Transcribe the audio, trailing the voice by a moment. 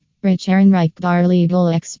Rich Ehrenreich, bar legal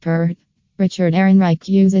expert. Richard Ehrenreich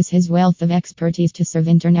uses his wealth of expertise to serve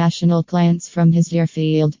international clients from his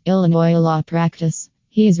Deerfield, Illinois law practice.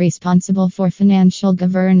 He is responsible for financial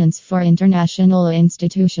governance for international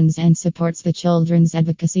institutions and supports the Children's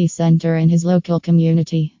Advocacy Center in his local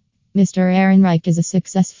community. Mr. Ehrenreich is a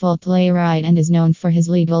successful playwright and is known for his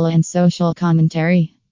legal and social commentary.